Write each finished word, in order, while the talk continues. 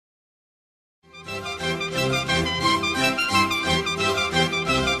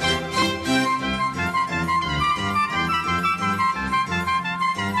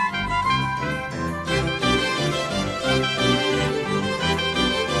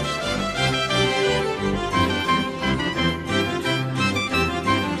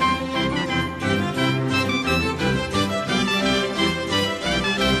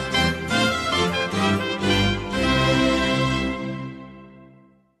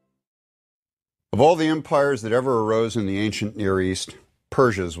Of all the empires that ever arose in the ancient Near East,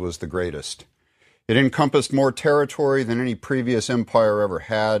 Persia's was the greatest. It encompassed more territory than any previous empire ever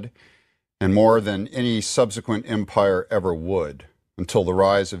had, and more than any subsequent empire ever would, until the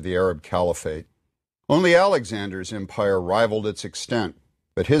rise of the Arab Caliphate. Only Alexander's empire rivaled its extent,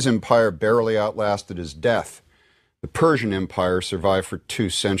 but his empire barely outlasted his death. The Persian Empire survived for 2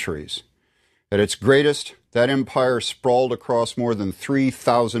 centuries. At its greatest, that empire sprawled across more than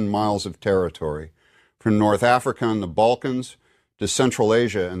 3,000 miles of territory, from North Africa and the Balkans to Central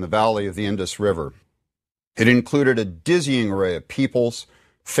Asia and the valley of the Indus River. It included a dizzying array of peoples,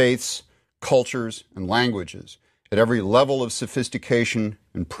 faiths, cultures, and languages at every level of sophistication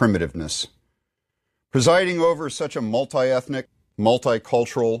and primitiveness. Presiding over such a multi-ethnic,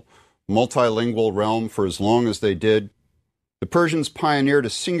 multicultural, multilingual realm for as long as they did, the Persians pioneered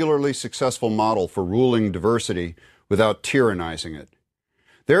a singularly successful model for ruling diversity without tyrannizing it.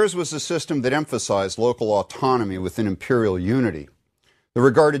 Theirs was a system that emphasized local autonomy within imperial unity, that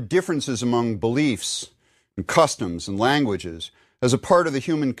regarded differences among beliefs and customs and languages as a part of the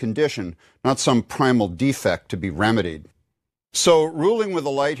human condition, not some primal defect to be remedied. So, ruling with a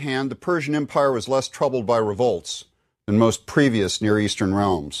light hand, the Persian Empire was less troubled by revolts than most previous Near Eastern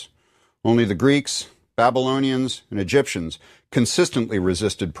realms. Only the Greeks, Babylonians, and Egyptians consistently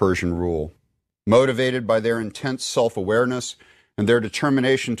resisted Persian rule, motivated by their intense self-awareness and their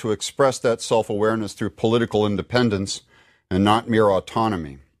determination to express that self-awareness through political independence and not mere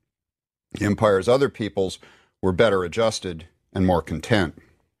autonomy. The empire's other peoples were better adjusted and more content.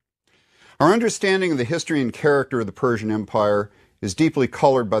 Our understanding of the history and character of the Persian Empire is deeply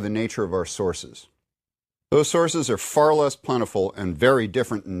colored by the nature of our sources. Those sources are far less plentiful and very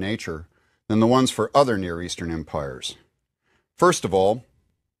different in nature than the ones for other Near Eastern empires. First of all,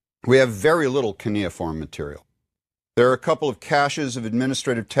 we have very little cuneiform material. There are a couple of caches of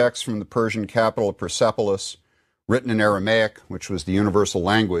administrative texts from the Persian capital of Persepolis, written in Aramaic, which was the universal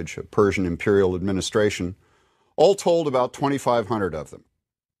language of Persian imperial administration, all told about 2,500 of them.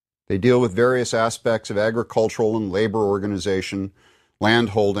 They deal with various aspects of agricultural and labor organization,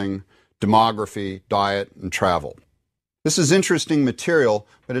 landholding, demography, diet, and travel. This is interesting material,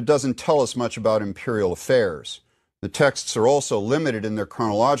 but it doesn't tell us much about imperial affairs. The texts are also limited in their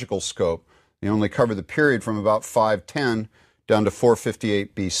chronological scope. They only cover the period from about 510 down to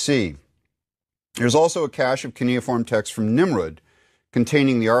 458 BC. There's also a cache of cuneiform texts from Nimrud,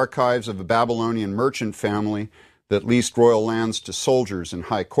 containing the archives of a Babylonian merchant family that leased royal lands to soldiers and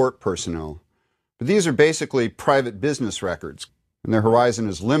high court personnel. But these are basically private business records, and their horizon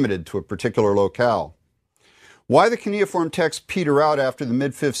is limited to a particular locale. Why the cuneiform texts peter out after the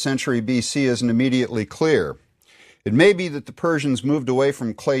mid-5th century BC isn't immediately clear. It may be that the Persians moved away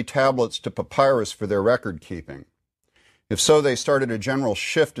from clay tablets to papyrus for their record keeping. If so, they started a general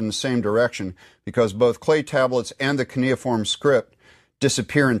shift in the same direction because both clay tablets and the cuneiform script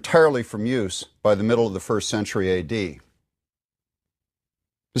disappear entirely from use by the middle of the 1st century AD.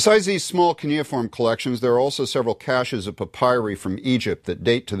 Besides these small cuneiform collections, there are also several caches of papyri from Egypt that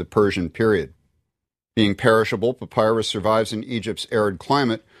date to the Persian period. Being perishable, papyrus survives in Egypt's arid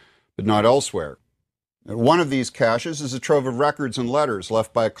climate, but not elsewhere. One of these caches is a trove of records and letters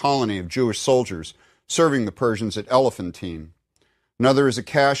left by a colony of Jewish soldiers serving the Persians at Elephantine. Another is a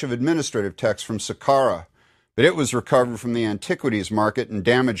cache of administrative texts from Saqqara, but it was recovered from the antiquities market in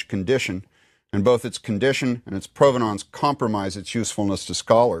damaged condition, and both its condition and its provenance compromise its usefulness to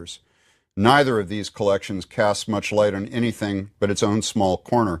scholars. Neither of these collections casts much light on anything but its own small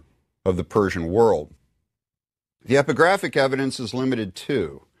corner of the Persian world. The epigraphic evidence is limited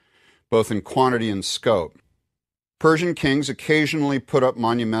too, both in quantity and scope. Persian kings occasionally put up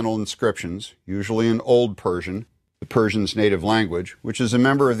monumental inscriptions, usually in Old Persian, the Persian's native language, which is a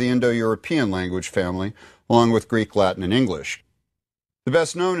member of the Indo-European language family, along with Greek, Latin, and English. The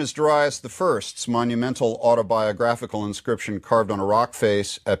best known is Darius I's monumental autobiographical inscription carved on a rock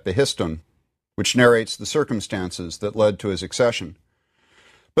face at Behistun, which narrates the circumstances that led to his accession.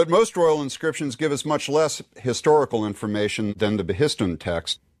 But most royal inscriptions give us much less historical information than the Behistun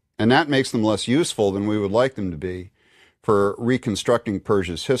text, and that makes them less useful than we would like them to be for reconstructing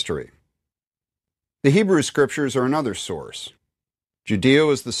Persia's history. The Hebrew scriptures are another source. Judea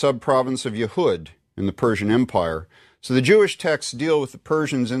is the subprovince of Yehud in the Persian Empire, so the Jewish texts deal with the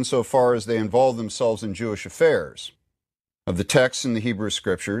Persians insofar as they involve themselves in Jewish affairs. Of the texts in the Hebrew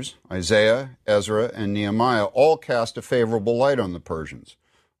scriptures, Isaiah, Ezra, and Nehemiah all cast a favorable light on the Persians.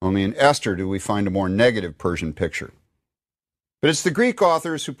 Only in Esther do we find a more negative Persian picture. But it's the Greek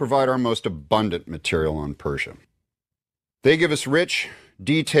authors who provide our most abundant material on Persia. They give us rich,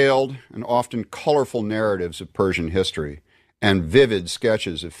 detailed, and often colorful narratives of Persian history, and vivid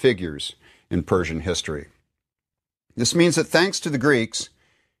sketches of figures, in Persian history. This means that thanks to the Greeks,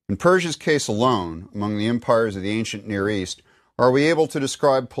 in Persia's case alone, among the empires of the ancient Near East, are we able to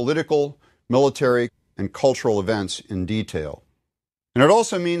describe political, military, and cultural events in detail. And it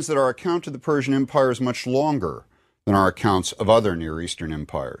also means that our account of the Persian Empire is much longer than our accounts of other Near Eastern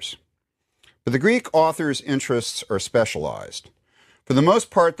empires. But the Greek authors' interests are specialized. For the most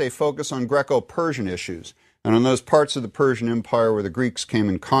part, they focus on Greco-Persian issues and on those parts of the Persian Empire where the Greeks came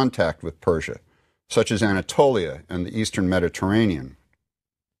in contact with Persia, such as Anatolia and the Eastern Mediterranean.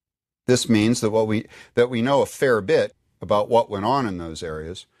 This means that we know a fair bit about what went on in those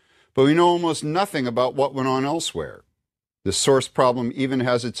areas, but we know almost nothing about what went on elsewhere. This source problem even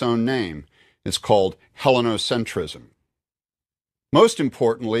has its own name. It's called Hellenocentrism. Most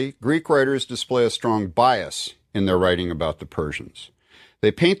importantly, Greek writers display a strong bias in their writing about the Persians.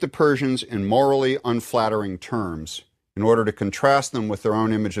 They paint the Persians in morally unflattering terms in order to contrast them with their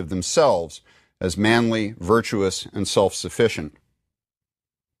own image of themselves as manly, virtuous, and self-sufficient.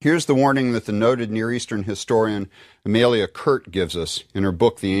 Here's the warning that the noted Near Eastern historian Amelia Kurt gives us in her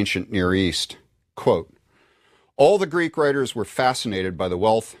book, The Ancient Near East. Quote, "All the Greek writers were fascinated by the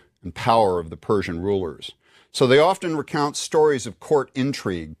wealth and power of the Persian rulers, so they often recount stories of court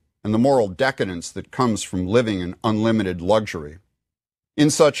intrigue and the moral decadence that comes from living in unlimited luxury. In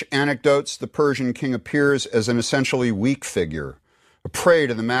such anecdotes, the Persian king appears as an essentially weak figure, a prey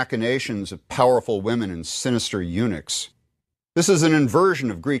to the machinations of powerful women and sinister eunuchs. This is an inversion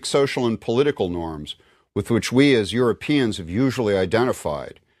of Greek social and political norms with which we as Europeans have usually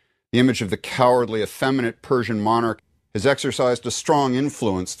identified. The image of the cowardly, effeminate Persian monarch has exercised a strong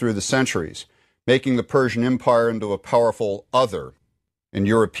influence through the centuries, making the Persian Empire into a powerful other in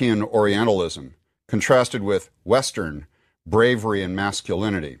European Orientalism, contrasted with Western bravery and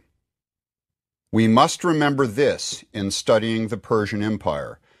masculinity. We must remember this in studying the Persian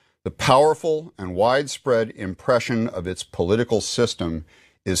Empire. The powerful and widespread impression of its political system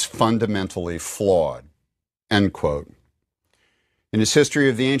is fundamentally flawed." End quote. In his History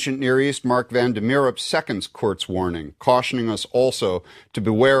of the Ancient Near East, Mark van de Meerup seconds Kurt's warning, cautioning us also to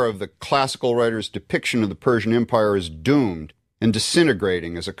beware of the classical writer's depiction of the Persian Empire as doomed and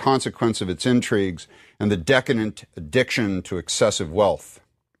disintegrating as a consequence of its intrigues and the decadent addiction to excessive wealth.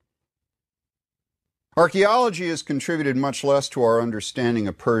 Archaeology has contributed much less to our understanding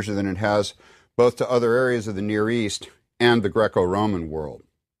of Persia than it has both to other areas of the Near East and the Greco-Roman world.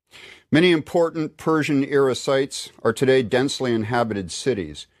 Many important Persian-era sites are today densely inhabited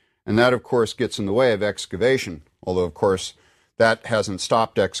cities, and that, of course, gets in the way of excavation, although, of course, that hasn't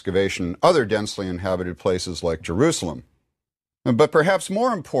stopped excavation in other densely inhabited places like Jerusalem. But perhaps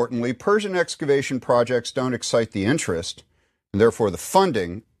more importantly, Persian excavation projects don't excite the interest, and therefore the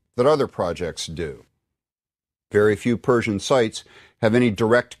funding, that other projects do. Very few Persian sites have any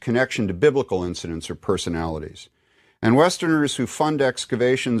direct connection to biblical incidents or personalities. And Westerners who fund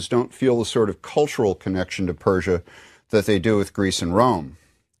excavations don't feel the sort of cultural connection to Persia that they do with Greece and Rome.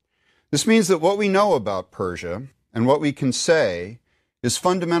 This means that what we know about Persia and what we can say is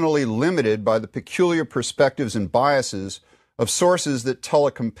fundamentally limited by the peculiar perspectives and biases of sources that tell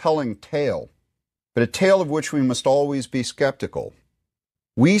a compelling tale, but a tale of which we must always be skeptical.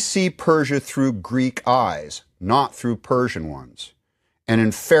 We see Persia through Greek eyes, not through Persian ones. And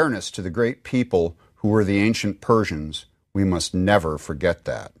in fairness to the great people who were the ancient Persians, we must never forget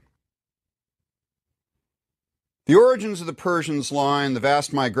that. The origins of the Persians lie in the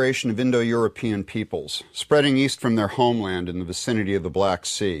vast migration of Indo-European peoples, spreading east from their homeland in the vicinity of the Black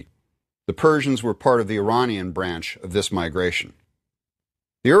Sea. The Persians were part of the Iranian branch of this migration.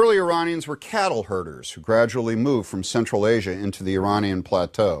 The early Iranians were cattle herders who gradually moved from Central Asia into the Iranian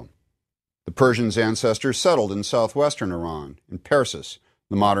plateau. The Persians' ancestors settled in southwestern Iran, in Persis,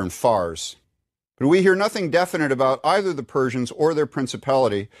 the modern Fars. But we hear nothing definite about either the Persians or their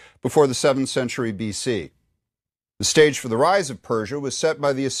principality before the 7th century BC. The stage for the rise of Persia was set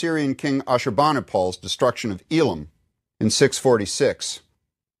by the Assyrian king Ashurbanipal's destruction of Elam in 646.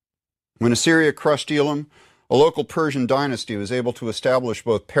 When Assyria crushed Elam, a local Persian dynasty was able to establish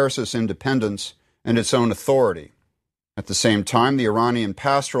both Persis' independence and its own authority. At the same time, the Iranian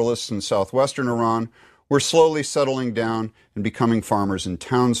pastoralists in southwestern Iran were slowly settling down and becoming farmers and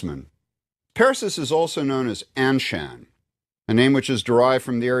townsmen. Persis is also known as Anshan, a name which is derived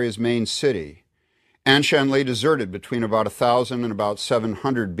from the area's main city. Anshan lay deserted between about 1000 and about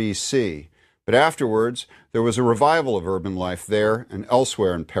 700 BC, but afterwards there was a revival of urban life there and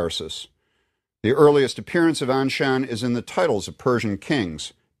elsewhere in Persis. The earliest appearance of Anshan is in the titles of Persian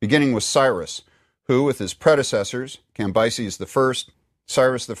kings, beginning with Cyrus, who, with his predecessors, Cambyses I,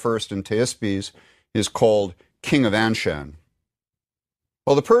 Cyrus I, and Teispes, is called King of Anshan.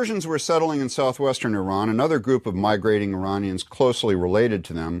 While the Persians were settling in southwestern Iran, another group of migrating Iranians closely related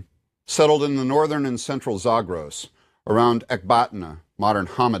to them settled in the northern and central Zagros, around Ekbatana, modern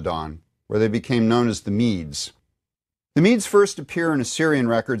Hamadan, where they became known as the Medes. The Medes first appear in Assyrian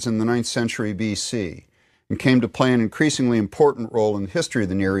records in the 9th century BC and came to play an increasingly important role in the history of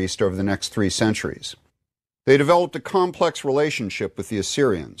the Near East over the next 3 centuries. They developed a complex relationship with the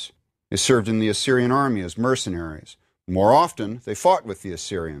Assyrians. They served in the Assyrian army as mercenaries. More often, they fought with the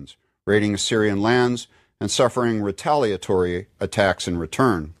Assyrians, raiding Assyrian lands and suffering retaliatory attacks in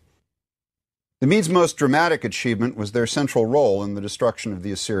return. The Medes' most dramatic achievement was their central role in the destruction of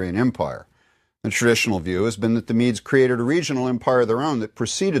the Assyrian Empire. The traditional view has been that the Medes created a regional empire of their own that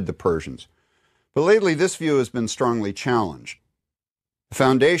preceded the Persians. But lately, this view has been strongly challenged. The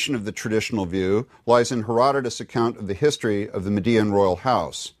foundation of the traditional view lies in Herodotus' account of the history of the Median royal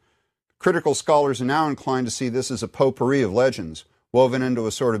house. Critical scholars are now inclined to see this as a potpourri of legends, woven into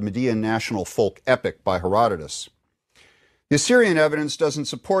a sort of Median national folk epic by Herodotus. The Assyrian evidence doesn't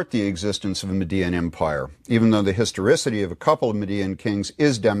support the existence of a Median empire, even though the historicity of a couple of Median kings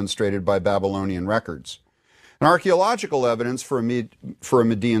is demonstrated by Babylonian records. And archaeological evidence for a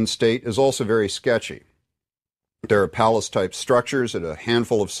Median state is also very sketchy. There are palace-type structures at a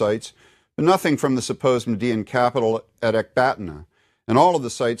handful of sites, but nothing from the supposed Median capital at Ekbatana, and all of the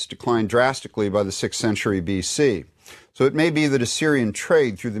sites declined drastically by the 6th century BC. So it may be that Assyrian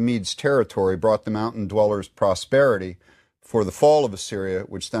trade through the Medes' territory brought the mountain dwellers prosperity for the fall of Assyria,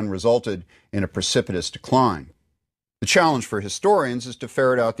 which then resulted in a precipitous decline. The challenge for historians is to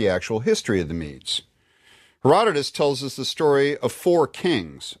ferret out the actual history of the Medes. Herodotus tells us the story of 4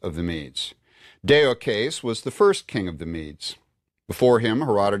 kings of the Medes. Deioces was the first king of the Medes. Before him,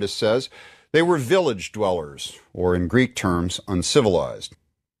 Herodotus says, they were village dwellers, or in Greek terms, uncivilized.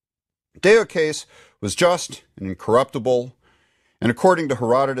 Deioces was just and incorruptible, and according to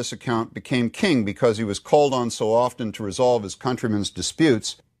Herodotus' account, became king because he was called on so often to resolve his countrymen's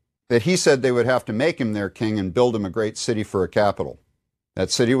disputes that he said they would have to make him their king and build him a great city for a capital.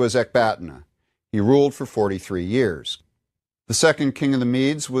 That city was Ekbatana. He ruled for 43 years. The second king of the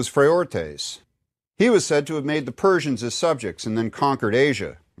Medes was Phraortes. He was said to have made the Persians his subjects and then conquered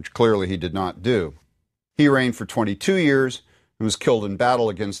Asia, which clearly he did not do. He reigned for 22 years and was killed in battle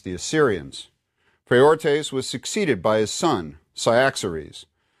against the Assyrians. Phraortes was succeeded by his son, Cyaxares.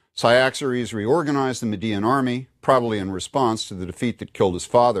 Cyaxares reorganized the Median army, probably in response to the defeat that killed his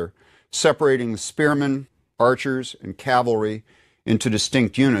father, separating the spearmen, archers, and cavalry into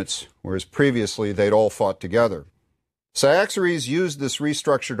distinct units, whereas previously they'd all fought together. Cyaxares used this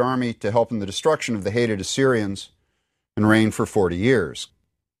restructured army to help in the destruction of the hated Assyrians and reigned for 40 years.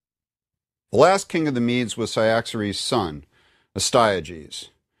 The last king of the Medes was Cyaxares' son, Astyages.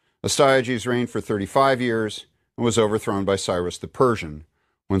 Astyages reigned for 35 years and was overthrown by Cyrus the Persian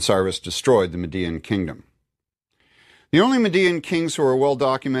when Cyrus destroyed the Median kingdom. The only Median kings who are well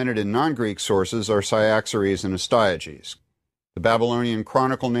documented in non-Greek sources are Cyaxares and Astyages. The Babylonian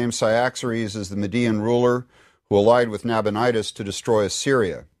chronicle names Cyaxares as the Median ruler who allied with Nabonidus to destroy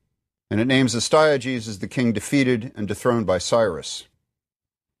Assyria, and it names Astyages as the king defeated and dethroned by Cyrus.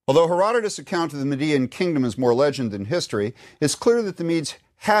 Although Herodotus' account of the Median kingdom is more legend than history, it's clear that the Medes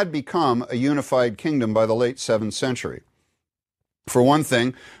had become a unified kingdom by the late 7th century. For one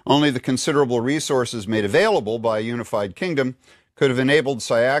thing, only the considerable resources made available by a unified kingdom could have enabled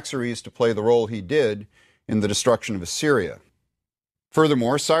Cyaxares to play the role he did in the destruction of Assyria.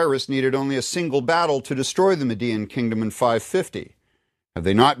 Furthermore, Cyrus needed only a single battle to destroy the Median kingdom in 550. Had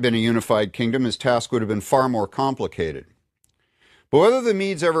they not been a unified kingdom, his task would have been far more complicated. But whether the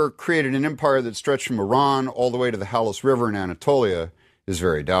Medes ever created an empire that stretched from Iran all the way to the Halys River in Anatolia is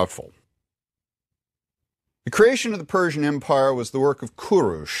very doubtful. The creation of the Persian Empire was the work of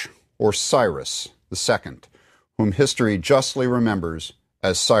Kurush, or Cyrus II, whom history justly remembers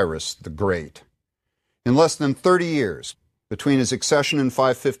as Cyrus the Great. In less than 30 years, between his accession in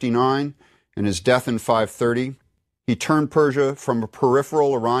 559 and his death in 530, he turned Persia from a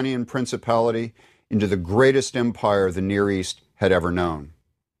peripheral Iranian principality into the greatest empire the Near East had ever known.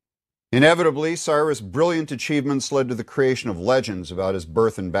 Inevitably, Cyrus' brilliant achievements led to the creation of legends about his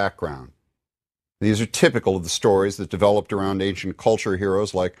birth and background. These are typical of the stories that developed around ancient culture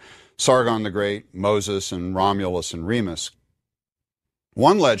heroes like Sargon the Great, Moses, and Romulus and Remus.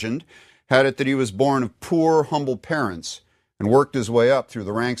 One legend had it that he was born of poor, humble parents and worked his way up through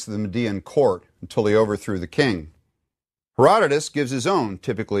the ranks of the Median court until he overthrew the king. Herodotus gives his own,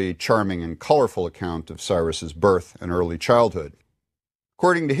 typically charming and colorful account of Cyrus's birth and early childhood.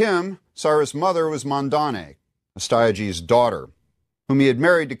 According to him, Cyrus' mother was Mandane, Astyages' daughter, whom he had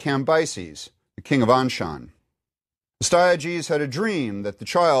married to Cambyses, the king of Anshan. Astyages had a dream that the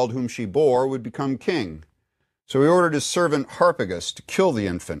child whom she bore would become king, so he ordered his servant Harpagus to kill the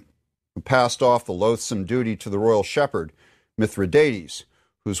infant, who passed off the loathsome duty to the royal shepherd, Mithridates,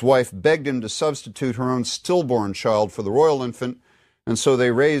 whose wife begged him to substitute her own stillborn child for the royal infant, and so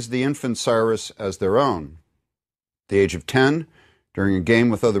they raised the infant Cyrus as their own. At the age of 10, during a game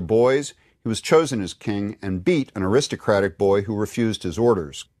with other boys, he was chosen as king and beat an aristocratic boy who refused his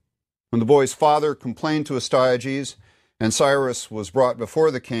orders. When the boy's father complained to Astyages, and Cyrus was brought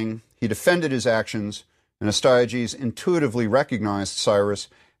before the king, he defended his actions, and Astyages intuitively recognized Cyrus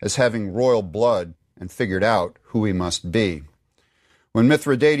as having royal blood and figured out who he must be. When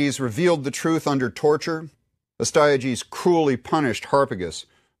Mithridates revealed the truth under torture, Astyages cruelly punished Harpagus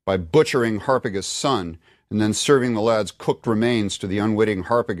by butchering Harpagus' son and then serving the lad's cooked remains to the unwitting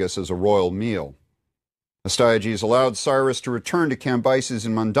Harpagus as a royal meal. Astyages allowed Cyrus to return to Cambyses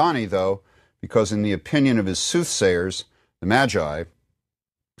in Mandani, though, because in the opinion of his soothsayers, the Magi,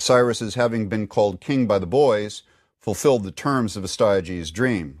 Cyrus's having been called king by the boys fulfilled the terms of Astyages'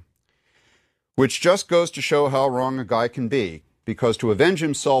 dream. Which just goes to show how wrong a guy can be, because to avenge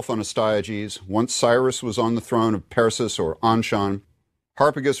himself on Astyages, once Cyrus was on the throne of Persis or Anshan,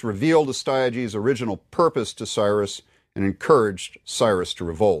 Harpagus revealed Astyages' original purpose to Cyrus and encouraged Cyrus to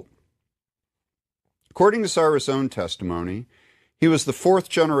revolt. According to Cyrus' own testimony, he was the fourth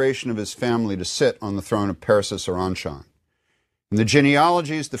generation of his family to sit on the throne of Persis or Anshan. In the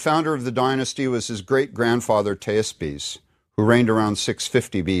genealogies, the founder of the dynasty was his great-grandfather Teispes, who reigned around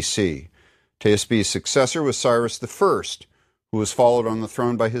 650 BC. Teispes' successor was Cyrus I, who was followed on the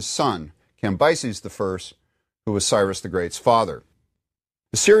throne by his son, Cambyses I, who was Cyrus the Great's father.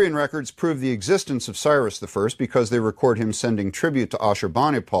 Assyrian records prove the existence of Cyrus I because they record him sending tribute to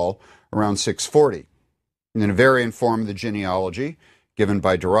Ashurbanipal around 640. In a variant form of the genealogy, given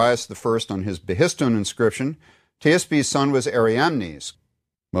by Darius I on his Behistun inscription, Teispes' son was Ariamnes.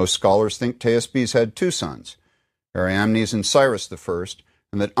 Most scholars think Teispes had two sons, Ariamnes and Cyrus I,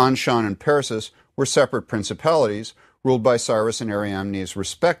 and that Anshan and Persis were separate principalities ruled by Cyrus and Ariamnes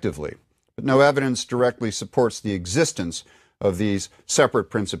respectively, but no evidence directly supports the existence of these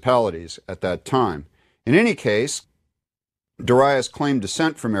separate principalities at that time. In any case, Darius claimed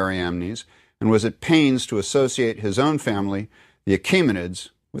descent from Ariamnes and was at pains to associate his own family, the Achaemenids,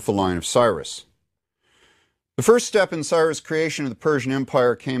 with the line of Cyrus. The first step in Cyrus' creation of the Persian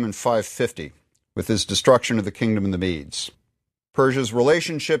Empire came in 550, with his destruction of the kingdom of the Medes. Persia's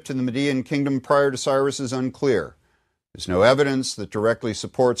relationship to the Median kingdom prior to Cyrus is unclear. There's no evidence that directly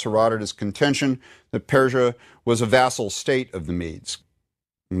supports Herodotus' contention that Persia was a vassal state of the Medes.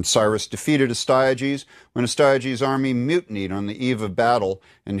 And Cyrus defeated Astyages when Astyages' army mutinied on the eve of battle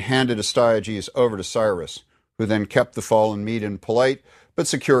and handed Astyages over to Cyrus, who then kept the fallen Mede in polite but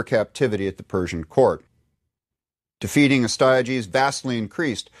secure captivity at the Persian court. Defeating Astyages vastly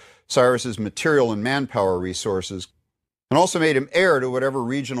increased Cyrus's material and manpower resources and also made him heir to whatever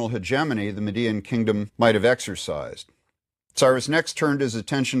regional hegemony the Median kingdom might have exercised. Cyrus next turned his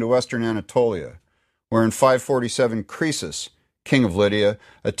attention to western Anatolia, where in 547 Croesus, king of Lydia,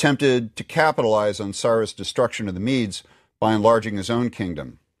 attempted to capitalize on Cyrus' destruction of the Medes by enlarging his own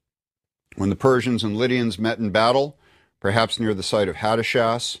kingdom. When the Persians and Lydians met in battle, perhaps near the site of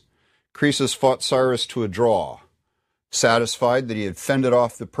Hadashas, Croesus fought Cyrus to a draw. Satisfied that he had fended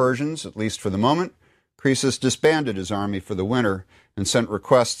off the Persians, at least for the moment, Croesus disbanded his army for the winter and sent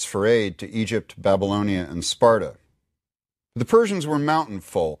requests for aid to Egypt, Babylonia, and Sparta. The Persians were mountain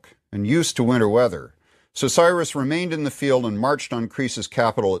folk and used to winter weather, so Cyrus remained in the field and marched on Croesus'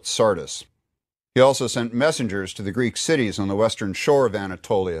 capital at Sardis. He also sent messengers to the Greek cities on the western shore of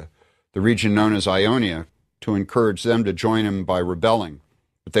Anatolia, the region known as Ionia, to encourage them to join him by rebelling,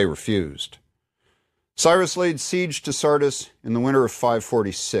 but they refused. Cyrus laid siege to Sardis in the winter of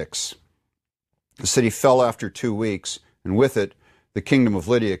 546. The city fell after 2 weeks, and with it, the kingdom of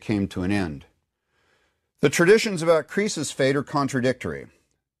Lydia came to an end. The traditions about Croesus' fate are contradictory.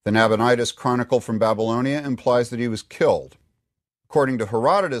 The Nabonidus Chronicle from Babylonia implies that he was killed. According to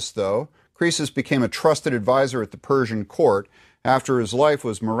Herodotus, though, Croesus became a trusted advisor at the Persian court after his life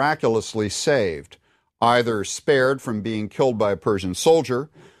was miraculously saved, either spared from being killed by a Persian soldier,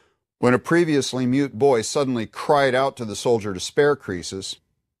 when a previously mute boy suddenly cried out to the soldier to spare Croesus,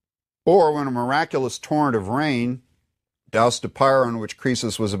 or when a miraculous torrent of rain doused a pyre on which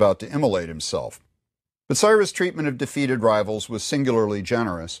Croesus was about to immolate himself. But Cyrus' treatment of defeated rivals was singularly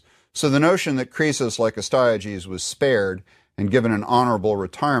generous, so the notion that Croesus, like Astyages, was spared and given an honorable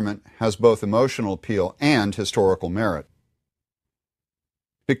retirement has both emotional appeal and historical merit.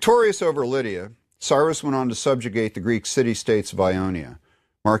 Victorious over Lydia, Cyrus went on to subjugate the Greek city-states of Ionia,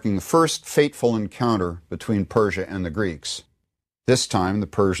 marking the first fateful encounter between Persia and the Greeks. This time, the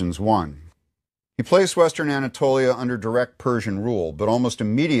Persians won. He placed western Anatolia under direct Persian rule, but almost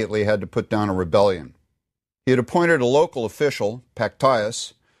immediately had to put down a rebellion. He had appointed a local official,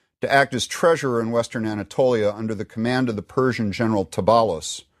 Pactyas, to act as treasurer in western Anatolia under the command of the Persian general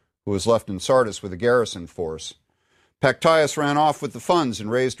Tabalos, who was left in Sardis with a garrison force. Pactyas ran off with the funds and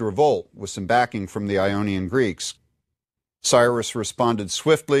raised a revolt with some backing from the Ionian Greeks. Cyrus responded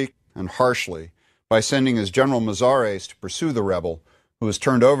swiftly and harshly by sending his general Mazares to pursue the rebel, who was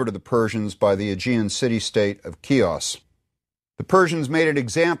turned over to the Persians by the Aegean city-state of Chios. The Persians made an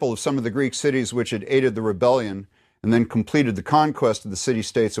example of some of the Greek cities which had aided the rebellion and then completed the conquest of the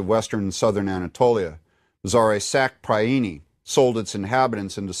city-states of western and southern Anatolia. Mazares sacked Priene, sold its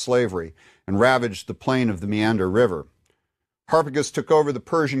inhabitants into slavery, and ravaged the plain of the Meander River. Harpagus took over the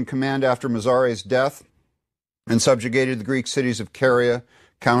Persian command after Mazares' death and subjugated the Greek cities of Caria,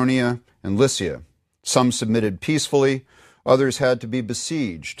 Ionia, and Lycia. Some submitted peacefully, others had to be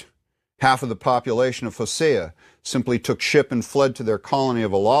besieged. Half of the population of Phocea simply took ship and fled to their colony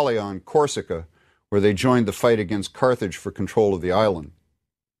of Eulalia on Corsica, where they joined the fight against Carthage for control of the island.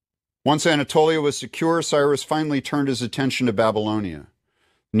 Once Anatolia was secure, Cyrus finally turned his attention to Babylonia.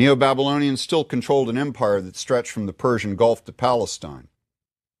 The Neo-Babylonians still controlled an empire that stretched from the Persian Gulf to Palestine.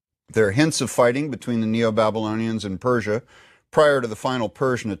 There are hints of fighting between the Neo-Babylonians and Persia prior to the final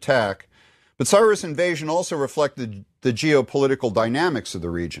Persian attack, but Cyrus' invasion also reflected the geopolitical dynamics of the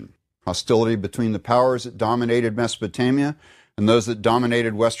region. Hostility between the powers that dominated Mesopotamia and those that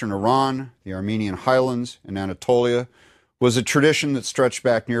dominated western Iran, the Armenian highlands, and Anatolia was a tradition that stretched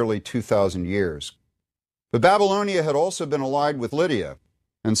back nearly 2,000 years. But Babylonia had also been allied with Lydia,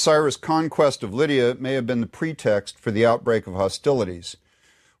 and Cyrus' conquest of Lydia may have been the pretext for the outbreak of hostilities.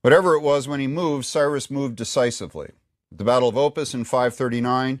 Whatever it was, when he moved, Cyrus moved decisively. At the Battle of Opis in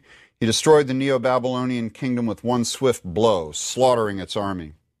 539, he destroyed the Neo-Babylonian kingdom with one swift blow, slaughtering its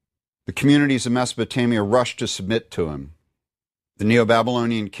army. The communities of Mesopotamia rushed to submit to him. The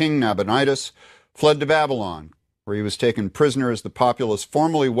Neo-Babylonian king, Nabonidus, fled to Babylon, where he was taken prisoner as the populace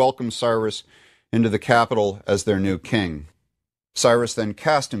formally welcomed Cyrus into the capital as their new king. Cyrus then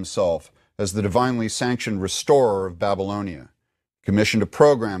cast himself as the divinely sanctioned restorer of Babylonia, commissioned a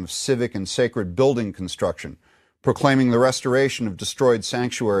program of civic and sacred building construction, proclaiming the restoration of destroyed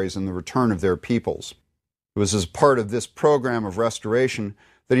sanctuaries and the return of their peoples. It was as part of this program of restoration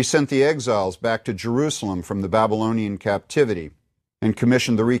that he sent the exiles back to Jerusalem from the Babylonian captivity and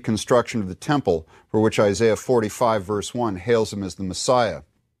commissioned the reconstruction of the temple, for which Isaiah 45 verse 1 hails him as the Messiah.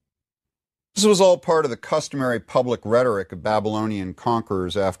 This was all part of the customary public rhetoric of Babylonian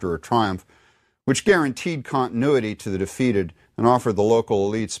conquerors after a triumph, which guaranteed continuity to the defeated and offered the local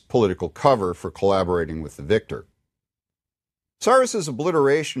elites political cover for collaborating with the victor. Cyrus's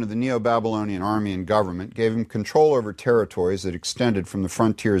obliteration of the Neo-Babylonian army and government gave him control over territories that extended from the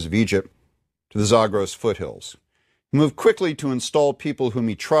frontiers of Egypt to the Zagros foothills. He moved quickly to install people whom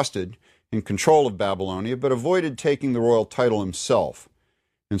he trusted in control of Babylonia, but avoided taking the royal title himself.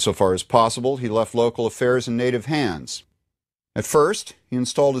 Insofar as possible, he left local affairs in native hands. At first, he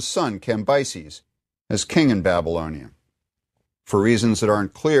installed his son, Cambyses, as king in Babylonia. For reasons that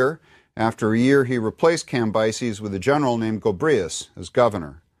aren't clear, after a year he replaced Cambyses with a general named Gobryas as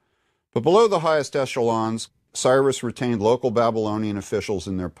governor. But below the highest echelons, Cyrus retained local Babylonian officials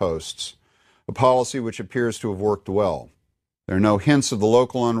in their posts, a policy which appears to have worked well. There are no hints of the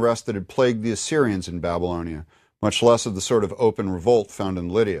local unrest that had plagued the Assyrians in Babylonia, much less of the sort of open revolt found in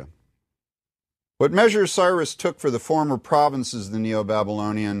Lydia. What measures Cyrus took for the former provinces of the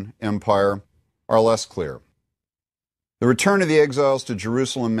Neo-Babylonian Empire are less clear. The return of the exiles to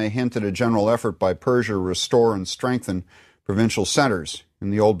Jerusalem may hint at a general effort by Persia to restore and strengthen provincial centers in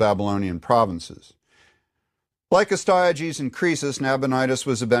the old Babylonian provinces. Like Astyages and Croesus, Nabonidus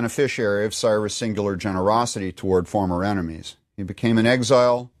was a beneficiary of Cyrus' singular generosity toward former enemies. He became an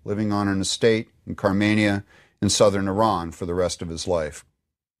exile, living on an estate in Carmania in southern Iran for the rest of his life.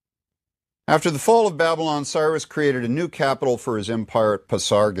 After the fall of Babylon, Cyrus created a new capital for his empire at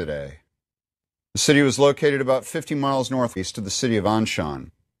Pasargadae. The city was located about 50 miles northeast of the city of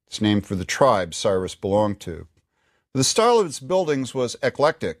Anshan. It's named for the tribe Cyrus belonged to. The style of its buildings was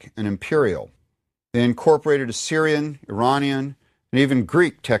eclectic and imperial. They incorporated Assyrian, Iranian, and even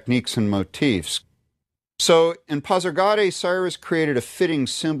Greek techniques and motifs. So, in Pasargadae, Cyrus created a fitting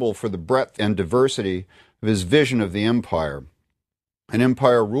symbol for the breadth and diversity of his vision of the empire. An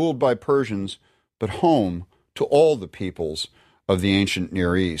empire ruled by Persians, but home to all the peoples of the ancient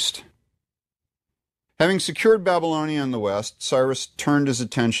Near East. Having secured Babylonia in the west, Cyrus turned his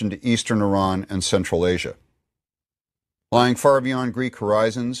attention to eastern Iran and Central Asia. Lying far beyond Greek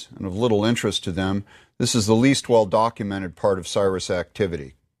horizons and of little interest to them, this is the least well-documented part of Cyrus'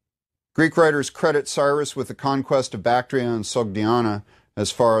 activity. Greek writers credit Cyrus with the conquest of Bactria and Sogdiana as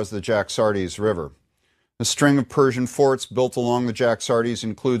far as the Jaxartes River. A string of Persian forts built along the Jaxartes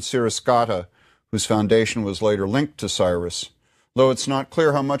includes Ciriscata, whose foundation was later linked to Cyrus. Though it's not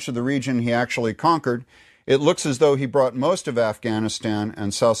clear how much of the region he actually conquered, it looks as though he brought most of Afghanistan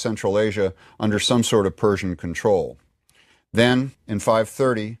and South Central Asia under some sort of Persian control. Then, in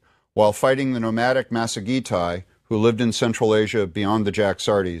 530, while fighting the nomadic Massagetai, who lived in Central Asia beyond the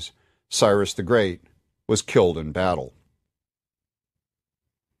Jaxartes, Cyrus the Great was killed in battle.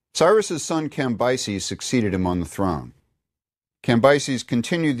 Cyrus's son Cambyses succeeded him on the throne. Cambyses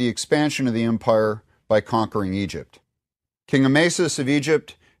continued the expansion of the empire by conquering Egypt. King Amasis of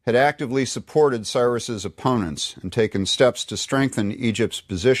Egypt had actively supported Cyrus's opponents and taken steps to strengthen Egypt's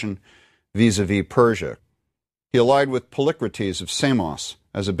position vis-à-vis Persia. He allied with Polycrates of Samos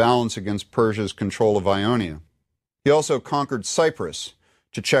as a balance against Persia's control of Ionia. He also conquered Cyprus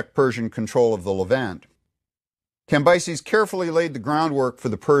to check Persian control of the Levant. Cambyses carefully laid the groundwork for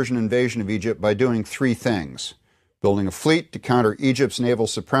the Persian invasion of Egypt by doing three things: building a fleet to counter Egypt's naval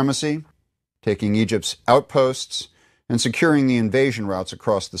supremacy, taking Egypt's outposts, and securing the invasion routes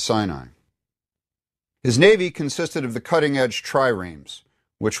across the Sinai. His navy consisted of the cutting-edge triremes,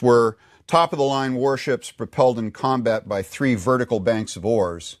 which were top-of-the-line warships propelled in combat by three vertical banks of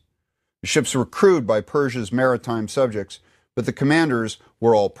oars. The ships were crewed by Persia's maritime subjects, but the commanders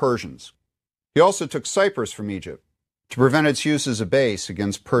were all Persians. He also took Cyprus from Egypt to prevent its use as a base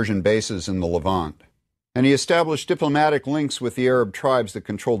against Persian bases in the Levant. And he established diplomatic links with the Arab tribes that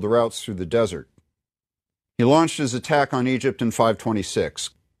controlled the routes through the desert. He launched his attack on Egypt in 526.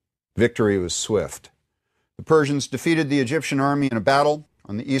 Victory was swift. The Persians defeated the Egyptian army in a battle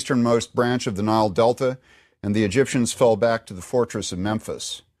on the easternmost branch of the Nile Delta, and the Egyptians fell back to the fortress of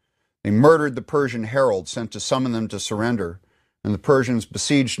Memphis. They murdered the Persian herald sent to summon them to surrender, and the Persians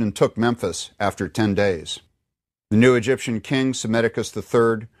besieged and took Memphis after 10 days. The new Egyptian king, Psammetichus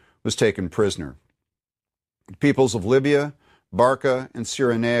III, was taken prisoner. The peoples of Libya, Barca, and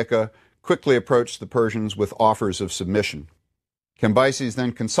Cyrenaica quickly approached the Persians with offers of submission. Cambyses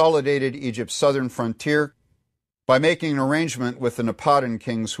then consolidated Egypt's southern frontier by making an arrangement with the Napatan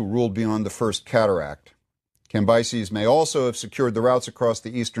kings who ruled beyond the First Cataract. Cambyses may also have secured the routes across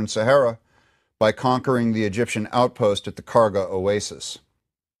the eastern Sahara by conquering the Egyptian outpost at the Karga oasis.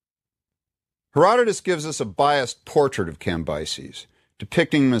 Herodotus gives us a biased portrait of Cambyses,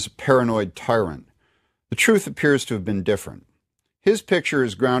 depicting him as a paranoid tyrant. The truth appears to have been different. His picture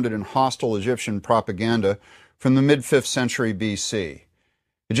is grounded in hostile Egyptian propaganda from the mid-5th century BC.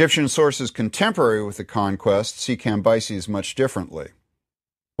 Egyptian sources contemporary with the conquest see Cambyses much differently.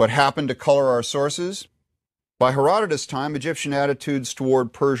 What happened to color our sources? By Herodotus' time, Egyptian attitudes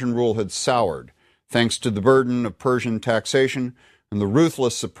toward Persian rule had soured, thanks to the burden of Persian taxation and the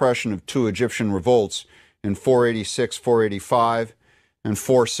ruthless suppression of two Egyptian revolts in 486-485 and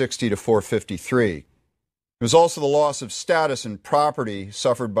 460-453. It was also the loss of status and property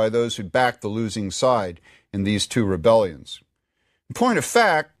suffered by those who backed the losing side in these two rebellions. In point of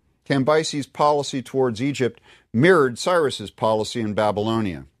fact, Cambyses' policy towards Egypt mirrored Cyrus's policy in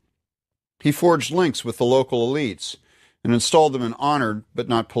Babylonia. He forged links with the local elites and installed them in honored but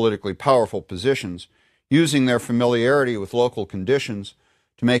not politically powerful positions, using their familiarity with local conditions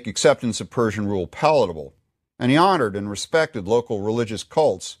to make acceptance of Persian rule palatable. And he honored and respected local religious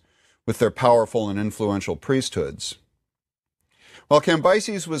cults with their powerful and influential priesthoods. While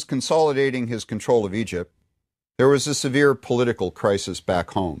Cambyses was consolidating his control of Egypt, there was a severe political crisis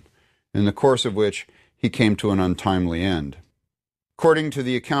back home, in the course of which he came to an untimely end. According to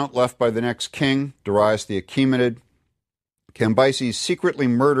the account left by the next king, Darius the Achaemenid, Cambyses secretly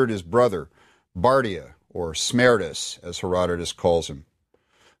murdered his brother, Bardia, or Smerdis, as Herodotus calls him.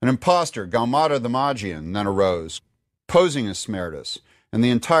 An impostor, Gaumata the Magian, then arose, posing as Smerdis, and the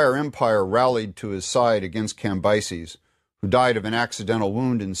entire empire rallied to his side against Cambyses, who died of an accidental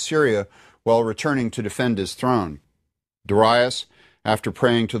wound in Syria while returning to defend his throne. Darius, after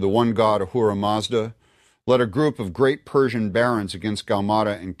praying to the one god Ahura Mazda, led a group of great Persian barons against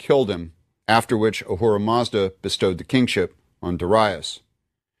Gaumata and killed him, after which Ahura Mazda bestowed the kingship on Darius.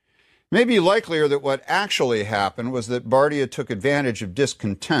 It may be likelier that what actually happened was that Bardia took advantage of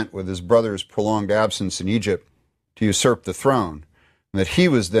discontent with his brother's prolonged absence in Egypt to usurp the throne, and that he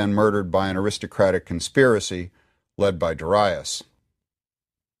was then murdered by an aristocratic conspiracy led by Darius.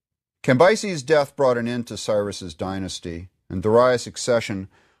 Cambyses' death brought an end to Cyrus's dynasty, and Darius' accession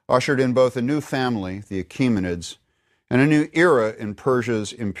ushered in both a new family, the Achaemenids, and a new era in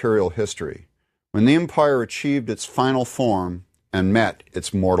Persia's imperial history, when the empire achieved its final form and met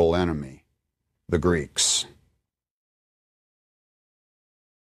its mortal enemy, the Greeks.